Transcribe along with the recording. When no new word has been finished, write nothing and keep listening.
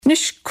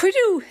Nis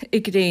cuireadh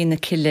I gréin na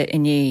cille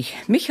inné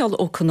Mhaigh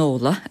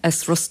Eo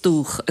as Ros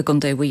Dubhach a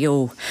gContae Mhaigh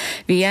Eo.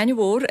 Bhí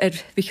anmhór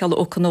Mhaigh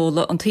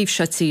Eo an taobh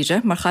se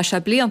tíre mar cha se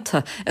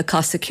blianta a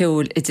casadh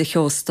ceoil I d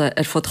cheosta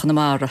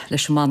gConamara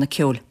leis mana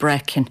ceoil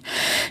brecin.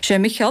 Sé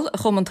Mhaigh a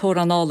chumantóir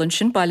an álann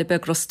sin baile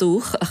beg Ros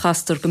Dubhach a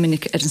chastar go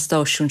minic an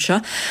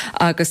stáisiúnse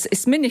agus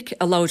is minic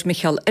a laud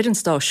Mhaigh an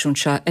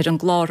stáisiúnse an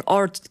glár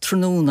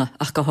Ardtrathn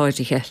ach go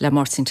háirithe le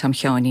Martin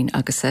Tamcheánin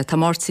agus tá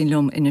Martin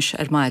lum inis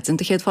maidid. An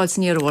de chéad fáil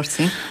sin ar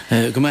Martin.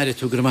 Gomara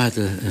tú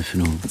gramada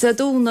fnú. Tá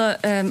dúna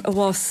a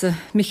bhás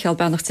Mhaigh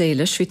benach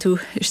téiles, hí tú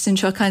sin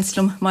seo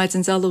cainslum maidid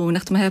an zalún,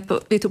 ach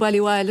hí tú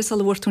bailí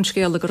sal bhirtún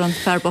scéala gur an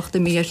fearbacht a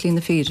míar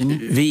lína fírin.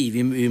 Bhí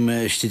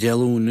me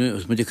stidealúna,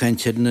 os mu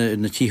caintear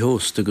na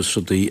tíhost agus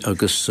rudaí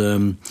agus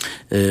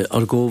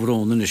ar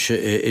góhrónan is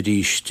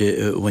ríist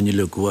bhaine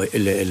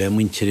le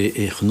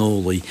muintear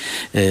chnólaí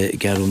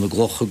garún na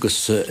gloch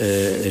agus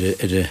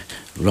ar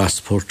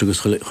rasport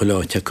agus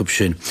choláte cub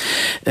sin.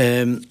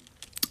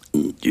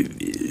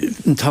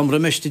 Tamra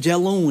meiste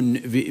dealún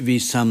hí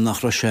sam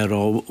nach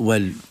rasérá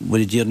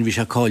bhfuil díarn bhí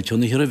se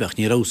cáilteúna hirvech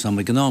ní rásam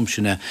a gnám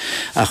sinna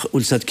ach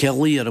úlsad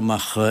cealaíar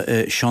amach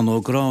sean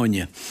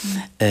ógráine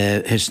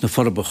hers na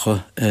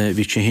forbacha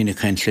bhí sé héna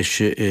caint leis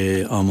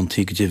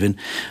ámantí divin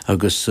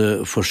agus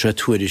for sé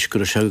tuairis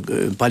gur se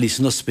bailí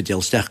san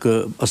ospidéal steach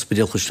go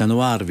ospidéal chus le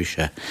nóhar bhí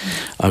se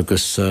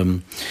agus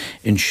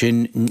in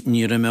sin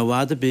ní ra me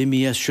bhada bé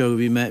mí seo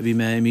bhí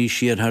me mí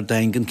siar thar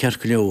daingan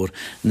cerca leor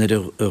na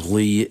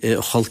glí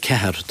chol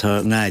cehar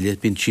tá ngáile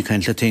bín sí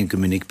caint le tein go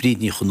minic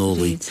bríd ní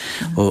chonólaí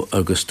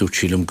agus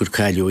dúsílam gur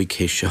caiileo I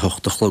chéis se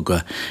hochta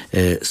chloga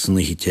san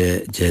hí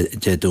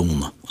de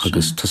dóna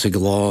agus tá sé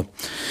go lá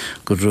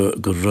gur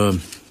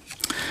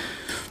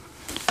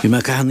bhí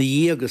me cahanna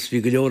í agus bhí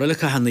go leor le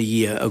cahanna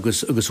í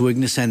agus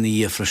bhuaigna sanna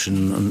í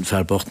freisin an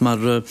fearbacht mar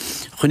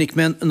chunig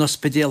me an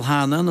ospidéal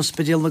hána an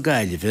ospidéal na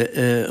gaiileh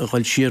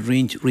gháil siar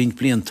riint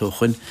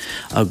bliantóchan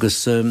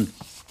agus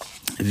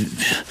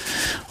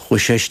chu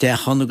sé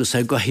stéachan agus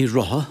go hí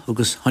rotha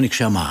agus tháinig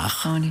sé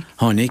amach.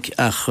 Tháinig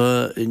ach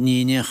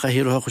ní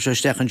chahí rotha chu sé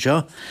stéachan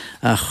seo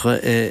ach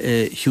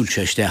hiúil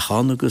sé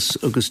stéachan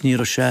agus ní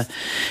sé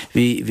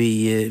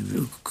bhí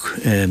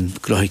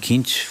glothaí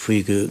cinnt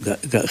faoi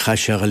cha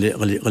sé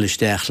go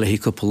stéach le hí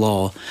cuppa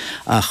lá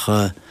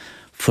ach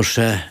for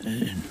sé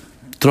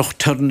troch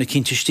tarna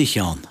cinnte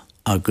sticheán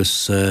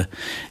agus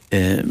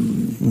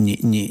ní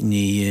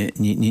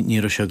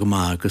se go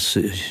má agus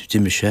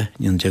diimiise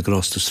níon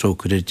deagrásta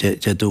strócar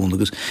de dún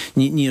agus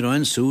ní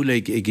rain sú le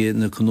ag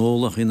na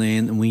canólach in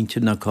éon muinte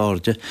na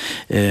cáde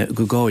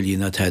go gáilí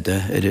na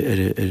teide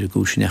ar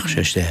gúisneach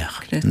sé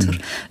stéach.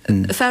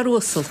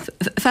 Fearúsal,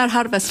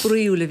 feartharbes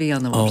bríúla bhí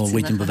anna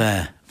bhaitin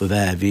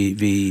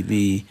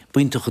hí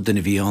buintecha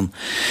duna bhí an.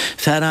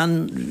 Fear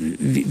an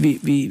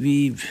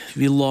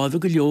hí láimh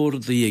go leor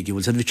dhéigi,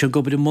 bhil bhí se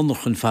gobar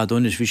monachan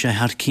fádónis bhí sé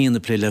thar cíanna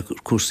préile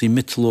cuasaí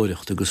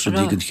mitlóireacht agus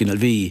rodígan cinál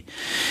bhí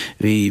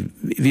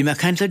me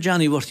caint le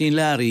Johnny bhirtíon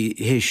leirí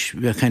héis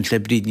bhí caint le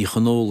bríd ní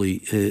chonólaí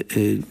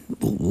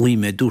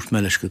líime dúirt me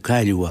leis go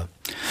caiiliúa.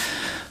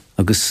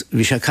 Agus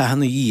bhí sé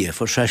cahanna í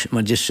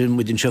mar sin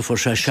muidin seo for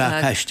sé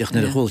caiisteach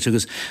na hóilte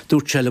agus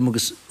dúrtseilem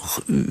agus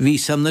bhí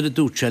sam na a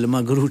dúrtseilem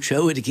a gurút se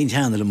óidir cinn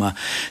teanala má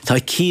tá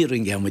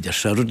círing gaidir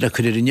se rud le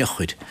chuir in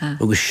nechuid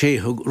agus sé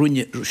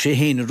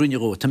héana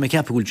runneró Tá me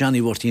ceappa gúil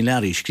Johnny bhirtíon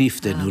leirí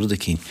scrífte na rud a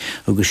cinn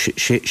agus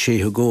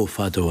sé gó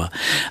fádóa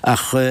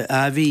ach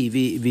a bhí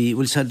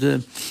bhfuil sa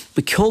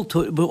be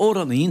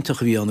óran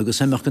ionintach bhí an agus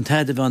semach an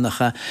teide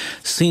bhanacha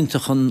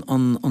síntaach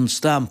an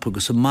stamp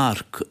agus an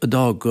marc a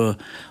dag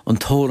an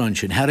tóran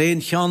sin. Har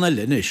éon cheanna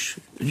lenis,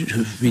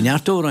 hí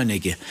neartóráin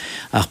aige,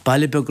 ach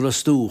baile beg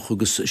Ros Dubhach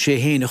agus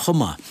sé héna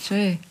chuma.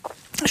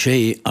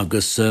 Sé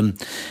agus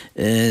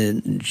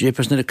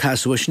jépers na a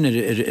casúsin ar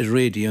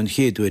rédíò an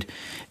chéadúir.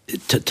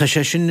 Tá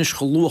sé sin is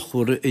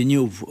cholúchúir I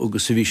nniuh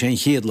agus a bhí sé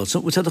chéadla.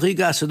 Tá í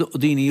gas a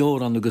daoine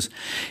óran agus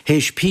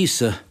héis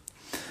písa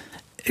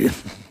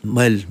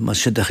Well, mas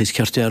siadach is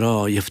ceartí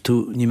ará,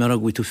 tú ní mar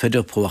agúi tú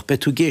fedapóach, be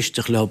tú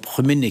géisteach le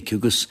chominic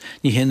agus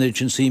ní héanaid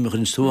sin síimech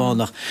in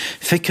stúánach.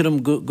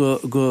 Feicearm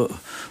go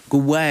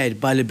bhhaid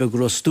baile beg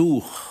Ros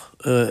Dubhach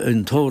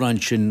an tóráin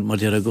sin mar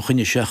dear go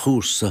chuine sé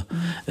chúrsa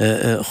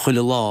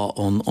chuile lá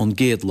an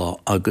géad lá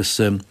agus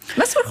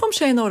Mes mar chum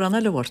sé óran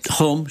eile bhairt?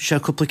 Chum sé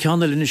cúpla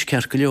ceanna linis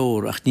cear go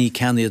leor ach ní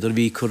ceannaíad ar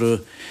bhí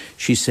chur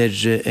sí sé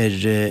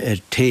ar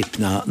téip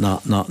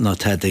na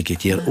teide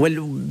tíar.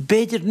 Well,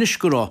 béidir nis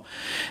go rá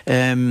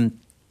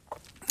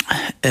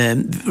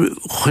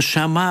chu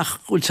seach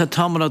úil sa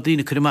tamara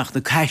dína chuireach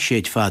na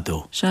caiisiid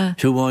fádó.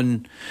 Tú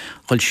bháin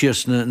chuil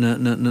siars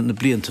na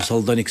blianta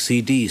sal danig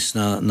CDs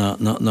na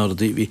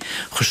bhí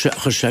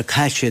chu sé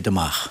caiisiid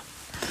amach.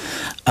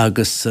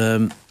 Agus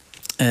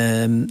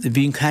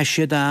bhín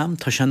caiisiad am,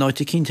 tá sé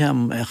náiti cinnte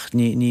am ach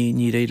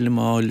ní réidir le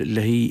máil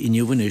le hí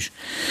inniuhanis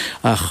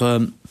ach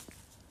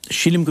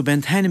sílim go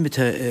bent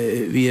henimite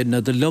bhí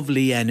na the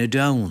lovely Anna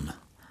Down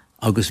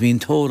agus bhín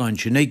tóráin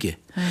sin aige.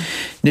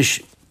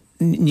 Nis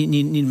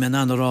níl me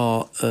an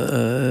rá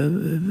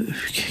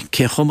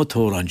ce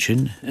chomatóran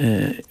sin,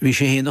 bhí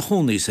sé héana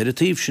chunaí ar a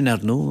tíobh sin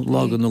nó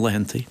lágan nó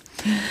lehantaí.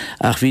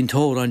 Ach bhín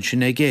tóran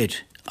sin ag géad,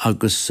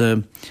 agus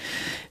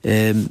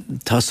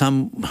tá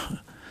sam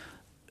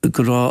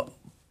gur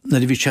na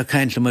bhí se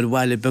caiintla mar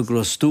bhile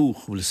begra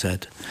stúch bhfuil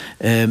said.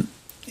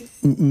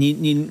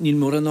 Níl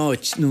mór an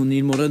áit, nó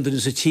níl mór an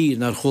sa tír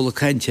nar chola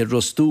caiinte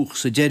Ros Dubhach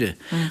sa deire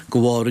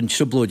go bhhar an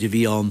treblóide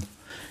bhí an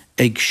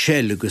ag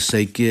sell agus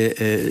ag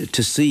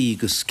tasaí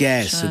agus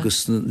gás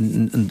agus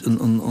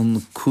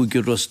an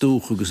cúgur Ros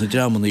Dubhach agus na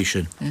deamaní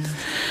sin.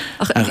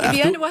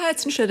 Bhí anhhaid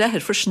sin sé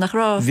leithir frisin nach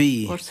rá?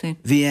 Bhí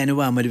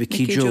anhha mar bhí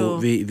cídeo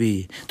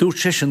bhí.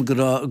 Dúirt sé sin gur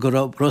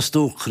Ros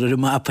Dubhach ar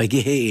mapa ag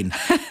héin.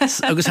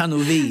 Agus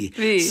hanú bhí.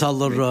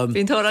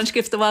 Bhín tóir an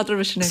skifta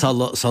bhadra sin.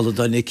 Sal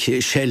danig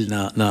sell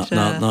na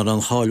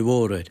an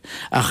cháilhóraid.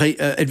 Ach bhí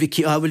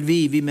ábhfuil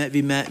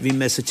bhí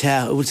me sa te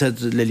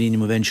bhfuil le líine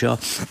mo bhain seo.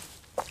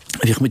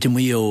 Bhíoch mit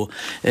Mhaigh Eo,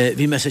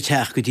 bhí me sa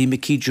teach go dtí me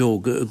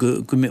cídeo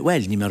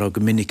well ní mar a go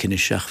minic in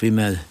seach bhí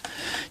me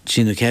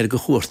sin ceir go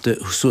chuirta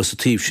suas a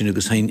tíobh sin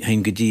agus hain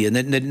go dtí. Na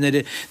a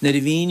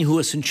bhín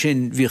thuas an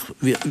sin bhíoch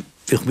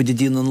mu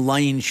dín an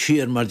lein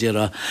siar mar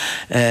deara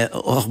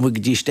ach mu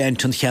dtí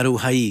steint an chearú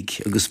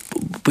haig agus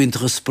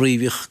buintach a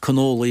spríomhíoch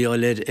canólaí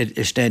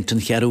ar steint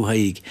an chearú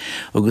haig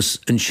agus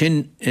an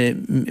sin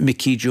me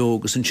cídeo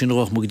agus an sin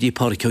ach mu dtí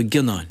parceá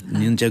gcionáin.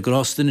 Níon de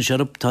grástain is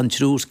arab tan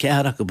trús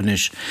cearach go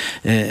banis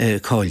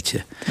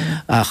cáilte.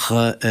 Ach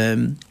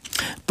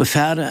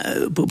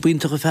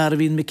buintach a fear a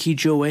bhín me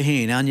cídeo a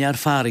héin anhear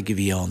fear go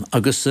bhí an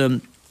agus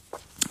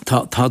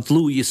tá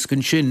dlúis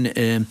gan sin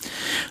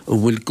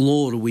bhfuil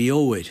glór Mhaigh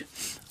Eoir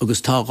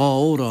agus tá gá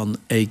órán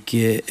ag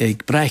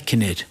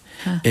breicinid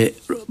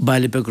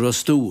baile be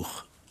Ros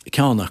Dubhach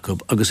ceannach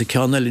agus a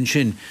ceannelinn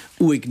sin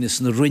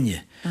uignas na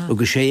rinne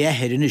agus sé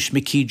éthir inis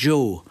me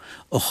cídeo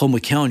ó chuma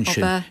ceann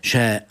sin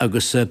sé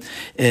agus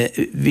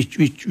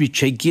bhí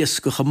sé gias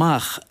go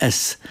chamach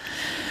as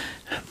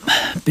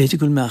beidir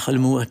goil meach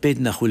mú beidir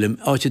nach chuilim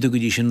áite do go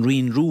dtí sin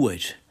rion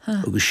rúid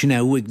agus sin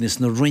uignas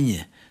na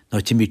rinne ná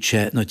tí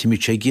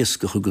mit sé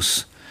giascach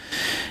agus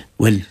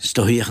well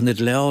stoíoch nid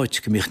le áit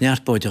go míoch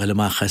neartbáide le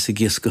machchas a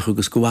giascach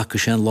agus go bhacha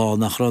sé an lá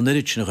nach rán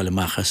irid sin le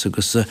machchas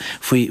agus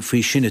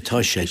faoi sinna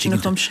tá sé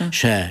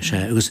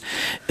agus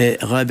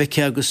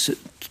rábeice agus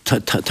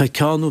tá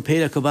ceanú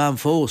péile go bhán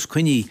fós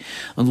chuní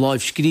an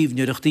láimh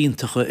scríbneach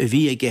díntacha a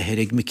bhí a gcéthir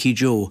ag me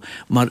cídeo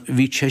mar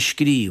bhí sé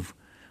scríb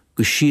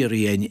go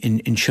siarí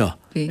in seo.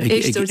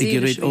 Réid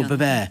ó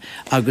bheith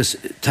agus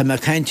tá me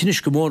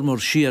caiintinis go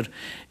mór siar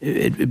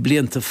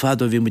blianta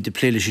fada bhí mu de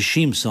pléile sé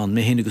síimsán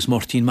mé héna agus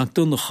Martin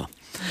McDonacha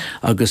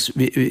agus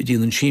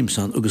dín an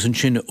síimsán agus an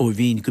sinne ó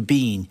bhín go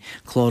bín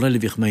chlár eile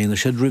bhíoch ména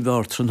sé rih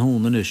Ardtrathn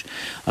hónanis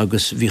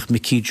agus bhíoch me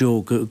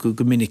cídeo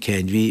go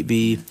minicéin.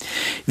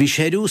 Bhí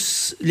sé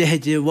ús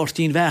lehéide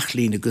Martin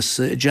Bhechlín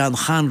agus John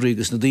Hanry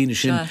agus na daine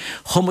sin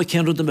chuma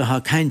cean rud a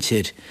bheit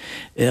caiintir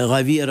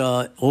ra bhí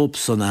a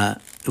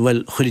ópsanna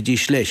well chuirdí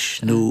leis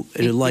nó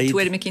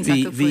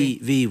bhí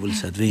bhfuil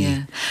sa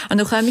bhí. An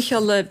nó cha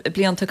Micheal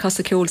blianta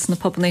casadh na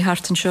pobannaí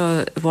hartan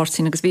seo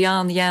bhharsín agus bhí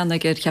an dhéanana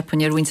gur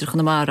ceapan ar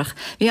gConamara.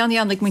 Bhí an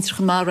dhéanana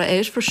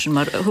gConamara frisin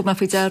mar thug má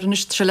fao dearan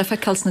tre le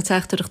feiceils na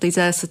teachtarach dí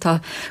déasa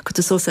tá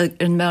go sósa ar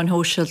an meán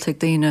hóisiilt ag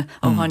daine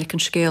ó tháinig an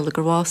scéal a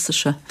gur bhása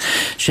se.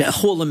 Sé a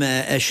chola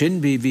me sin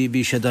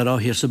bhí sé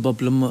darráthir sa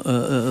boblam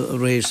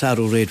réir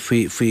sarú réid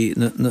faoi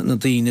na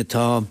daine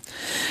tá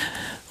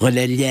Well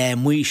le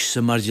muis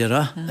sa mar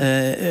deara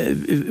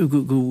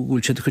gúil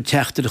sé chu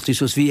teachtarachtaí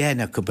sos bhí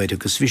éine go beid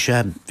agus bhí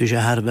sé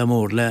Harbh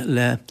mór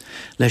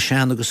le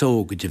sean agus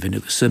ógaide bhín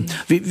agus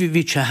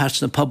bhí sé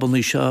háart na pobalnaí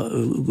seo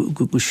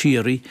go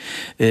siarí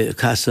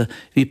casa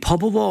bhí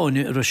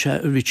pobalháine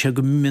bhí sé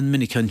go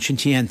minic an sin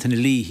tíantainna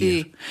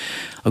líhir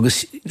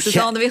agus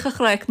anna bhíoch a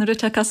chreic na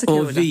te casadh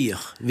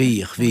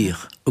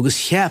bhíoch agus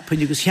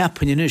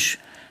cheapain inis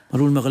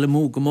marúil me le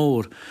mú go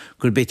mór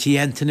gur betí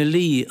antainna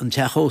lí an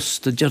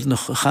teachos de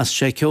dearnach chas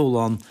sé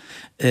ceolán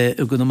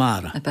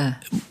gConamara.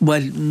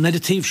 Well,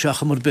 negatív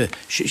seach mar be,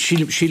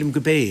 sílim go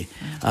bé,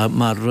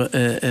 mar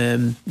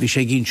bhí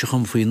sé ginn se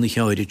chum faoin na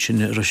cheáirid sin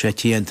ra sé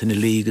tíantainna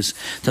lí agus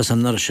tas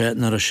an nar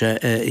sé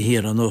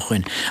hir an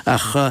óchain.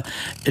 Ach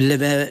le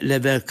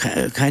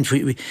bheith caint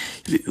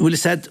bhfuil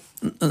said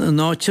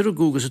náitir a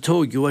gúgus a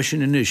tógiú a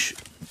sin inis,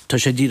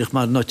 tá sé díirech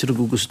mar náitir a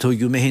gúgus a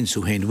tógiú me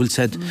hensú hain, bhfuil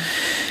said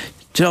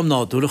Dram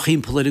náú a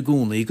chimpel a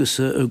gúna agus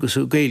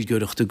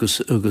gailgeireacht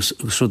agus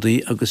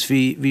rudaí agus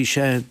bhí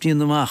sé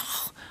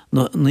díanamach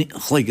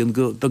chligan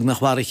go beg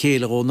nach war a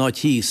chéile ó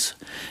nátíos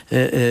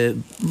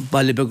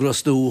bailile be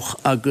Ros Dubhach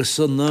agus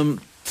an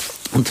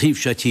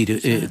tíobh sé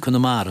tíre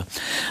Conamara.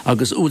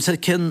 Agus úl sé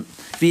cin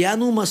bhí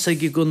anúmas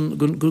ag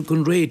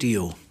gon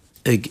rédio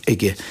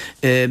ige.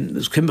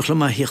 Cimimech le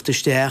má hiochtta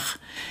steach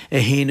a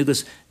héana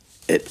agus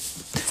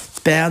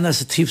Ben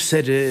as a tíb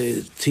said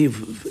tíb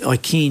á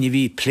cíine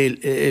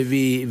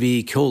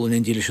bhí ceolann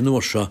in díile an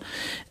uair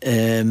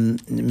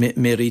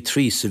méí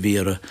trí sa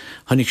bhíra.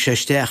 Tháinig sé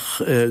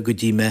steach go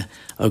dtí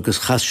agus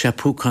chas sé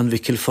púchan bhí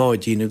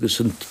cilfáidín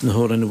agus na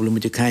hóranna bhfuil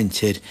muidir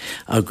caiinteir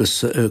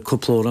agus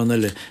coplór an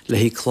le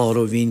hí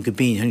chlár ó bhín go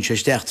bín. Tháinig sé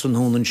steach an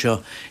hónan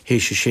seo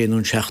hééis sé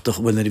séún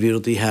seachtach bhfuil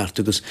bhír í háart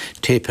agus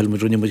tépel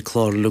mar runne muid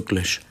chlár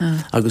lugleis.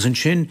 Agus an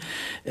sin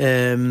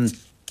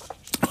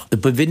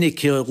ba vinnig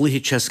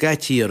luhid se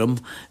skaitiarm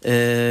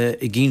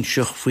ginn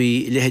seach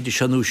faoi lehéidir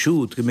seanú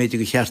siúd go méidir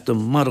go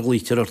cheartm mar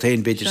lítar ar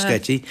tain beidir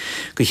skaiti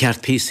go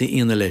cheart písa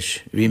ina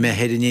leis. Bhí me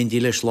heidir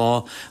éondí leis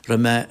lá ra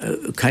me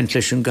caiint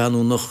leis an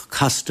ganú nach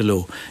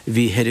Casteló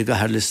hí heidir go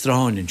le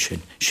stráin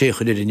sin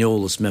séchad in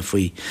neolalas me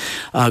faoi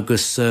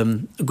agus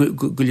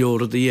go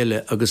leor a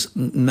dhéile agus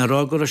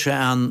narágur sé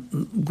an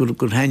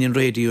gur hain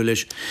réú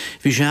leis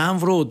hí sé an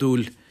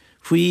bhródúil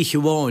faoi ich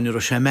bháin ar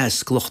sé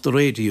mes glocht a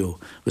réo,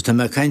 gus tá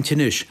me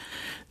caiintinis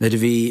na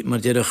bhí mar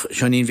deirech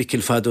seanín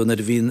vicil fadó na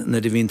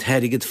bhín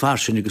theirigid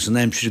farsin agus an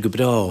aimsir go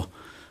brá,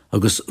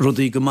 agus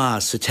rudaí go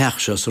más sa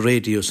teachse sa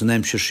réo san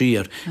aimsir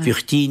siar,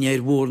 bhíoch tíine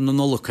ar bhór na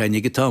nolacáin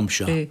ag tam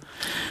se.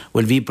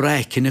 Well bhí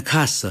breic na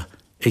casa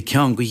ag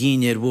cean go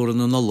dhíine ar bhór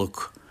na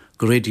noloc,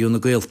 go réo na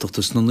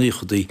gailtachtas na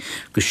nuchadaí,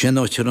 go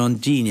sinátear an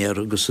díine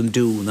agus an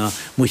dú na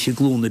muiche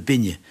glúna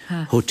binne,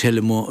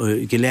 hótele mo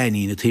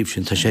geléí na tíb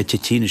sin, tá sé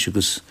tíine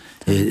agus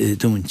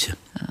dúnte.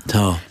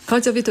 Tá.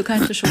 Cáid a bhí tú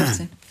caiinte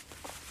seoirsa?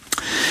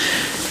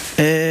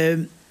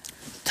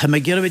 Tá me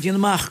ggéir bheith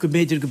díanamach go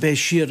méidir go béh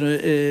siar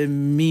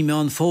mí me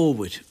an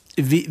fóbhaid.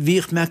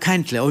 Bhíoch me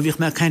caiintle, ó bhíoch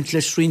me caiint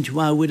le srint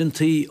bhhaid an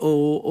tí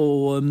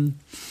ó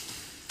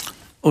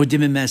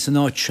diime me an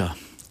áit seo.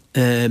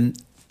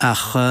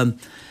 Ach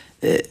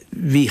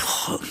bhí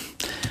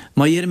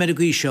má dhéar me a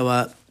gí seo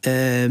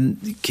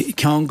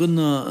cean gan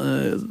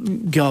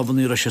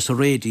geabhanú a sé sa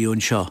réo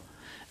an seo.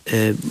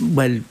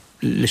 Well,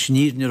 leis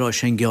níornará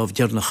sé geamh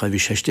dearnacha bhí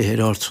séiste ar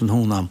Ardtrathn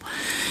hónam.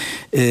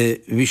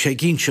 Bhí sé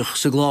ginseach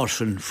sa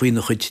glásin faoin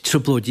nach chuid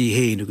triplódí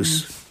héin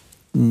agus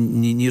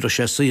ní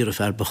sé saoire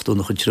fearbachtú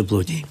nach chuid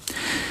triplódí.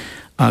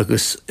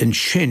 Agus an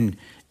sin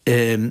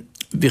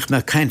bhíoch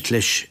me caiint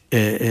leis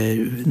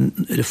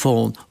le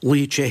fáin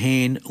líd sé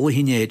héin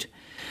líhinéad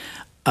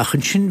ach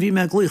an sin bhí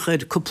me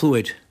glúchaid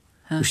coplúid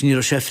gus ní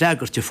sé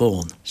freigart te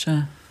fáin.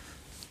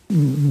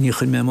 Ní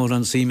chun mé mór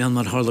an síime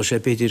mar hála sé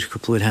beidir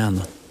coplúid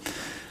hána.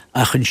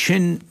 Ach an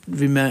sin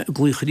bhí me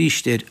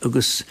glúcharísteir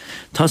agus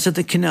tá sé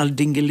a cinál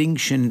dingeling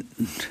sin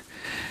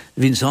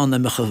hín sána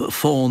me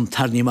fáin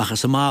tarníach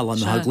sa mála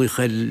na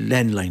glúchaid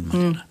landline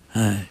mar.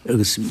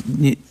 Agus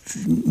ní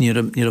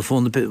a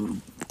fána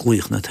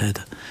glúch na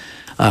teide.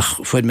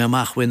 Ach fuid me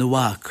amachhain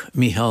bhhaach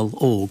Mhaigh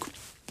Eo.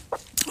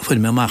 Fuid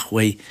me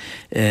amachhain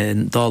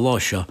dá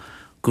láise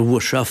gur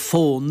bhfuair se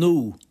fón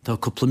nó tá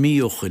coppla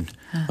míochan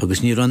agus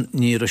ní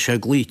a sé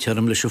glítear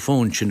am leis a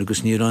fón sin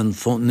agus ní an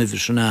fón nifir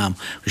san am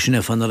gus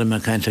sin fan ar me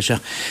caiint leis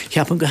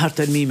ceapan go hart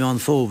mí me an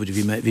fóbhaid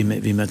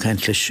bhí me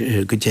caiint leis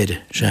go déire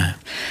se.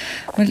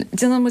 Well,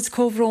 déanana muid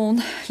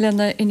cóhrón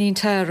lena iníon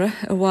teire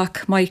a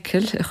bhac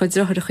Michael a chud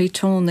drothrachaí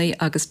Tony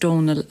agus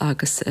Donal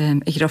agus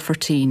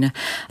Ardtrathn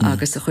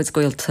agus a chud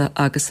Gaelta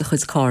agus a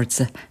chud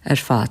Cardsa ar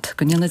fad.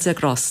 Go ndeanna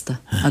ag rasta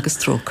agus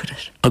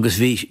trócarir. Agus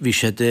bhí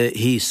sé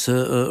híos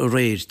a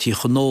réir tí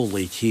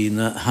chonólaí tí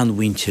na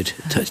hanhaintir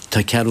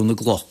tá cearú na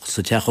gloch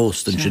sa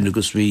teachóstan sin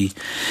agus bhí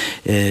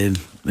me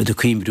a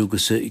cuimbrú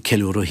agus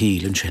ceúr ó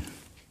hílan sin.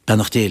 Ben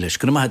nach déiles,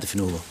 go maithe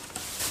finúla.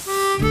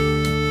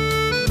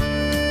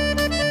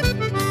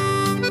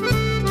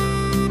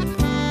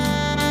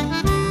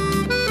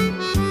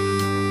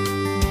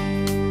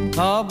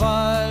 Tá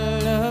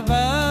bail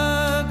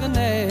bheag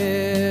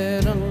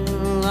éan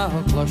a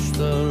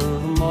chluistear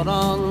mar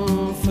an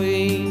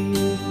faoi.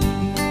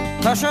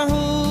 Tá sé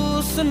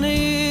hús an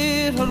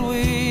níor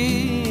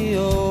thuí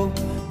ó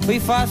bhí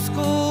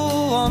fascú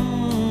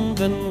an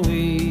den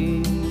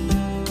mhaoi.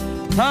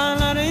 Tá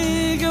na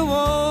ríige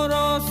bhór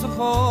as a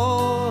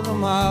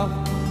chóramach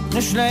na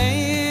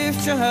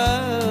sléifte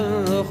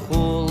ar a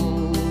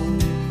chúl.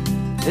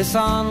 Is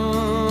an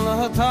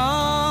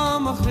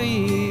táach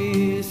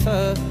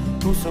rísa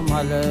hús am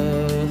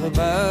haile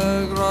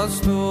beg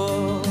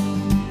rasú.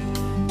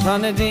 Tá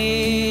na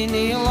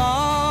daoine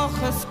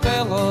láchas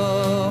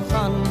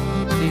spelachan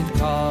tíd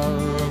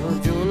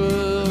cardúil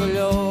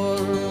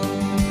leor.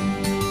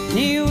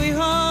 Ní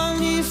bhíá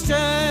níos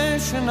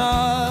sin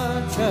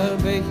áte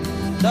bích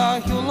dá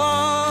hiú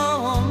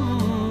láhan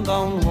dá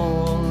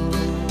mhór.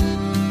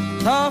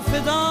 Tá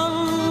fid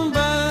an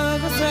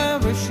begus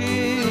ebre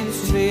sí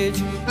tríd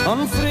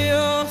an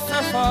fríocht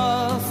ar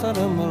fás ar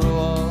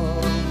imrá.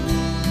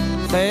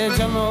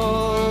 Féidir nó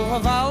a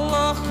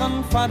bhealach an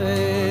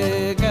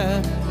farige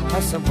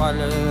as a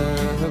baile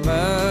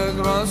beg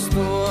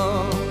rasú.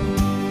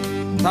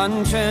 Tan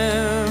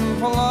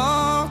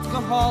timpplacht go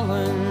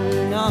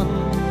hálainn an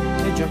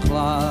idir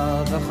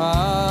chláadach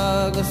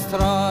agus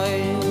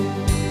tráid.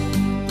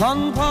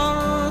 Tan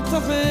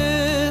pártach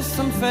is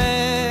an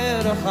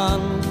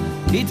féarachan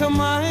í tá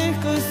Mhaigh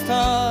gus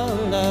tá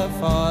le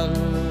fáil.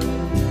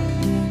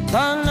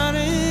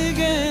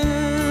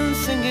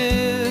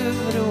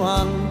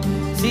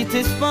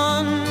 tis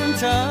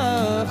buncha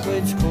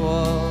chuid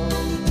cua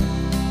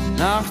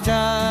nach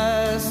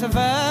jas a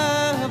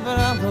bheith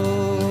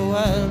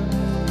brandhúil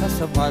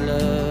as a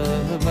baile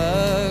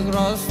bheith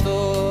Ros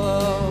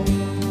Dubhach.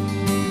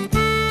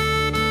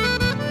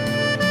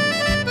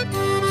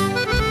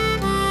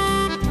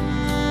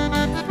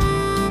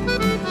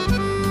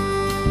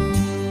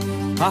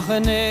 Ach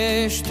yn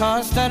eich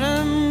tas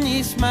darym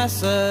nis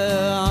mesa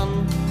an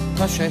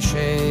ta sé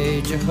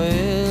séide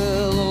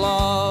chwyl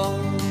lá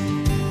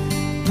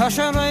ta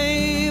sé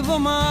raib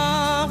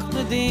amach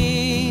na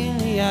dyn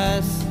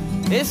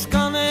is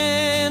gan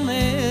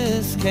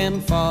is cyn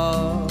ffa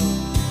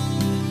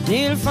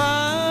Níl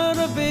far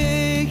a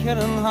big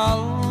yn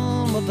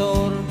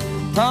halmador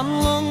tan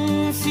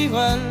lung si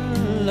wel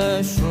y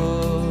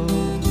sro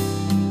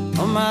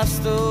o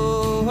mastw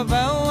a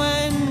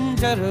bewen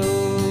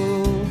jarw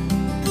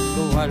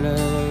Walle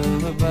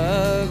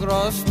beg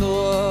Ros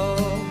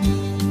Dubhach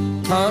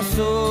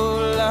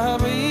Tasul a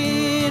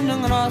rin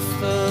yng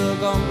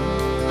Ngrostagam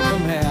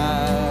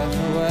Cymheach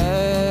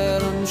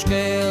wer yn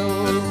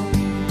sgil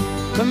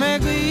Cyme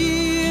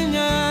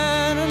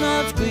gwynir yn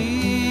at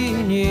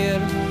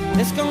gwynir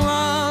Is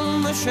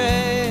gymlan y sé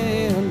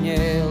yn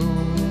iel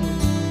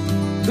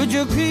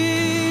Gwydyo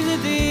cwyn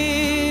y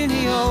dyn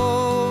I o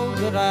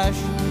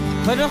gyrash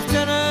Cydwch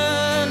dyn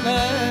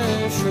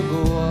leis y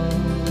gwa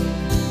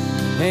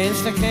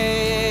Eens de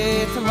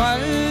Chaith a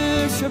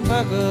bhail se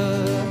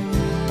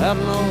bagad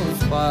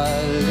nos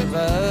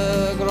baile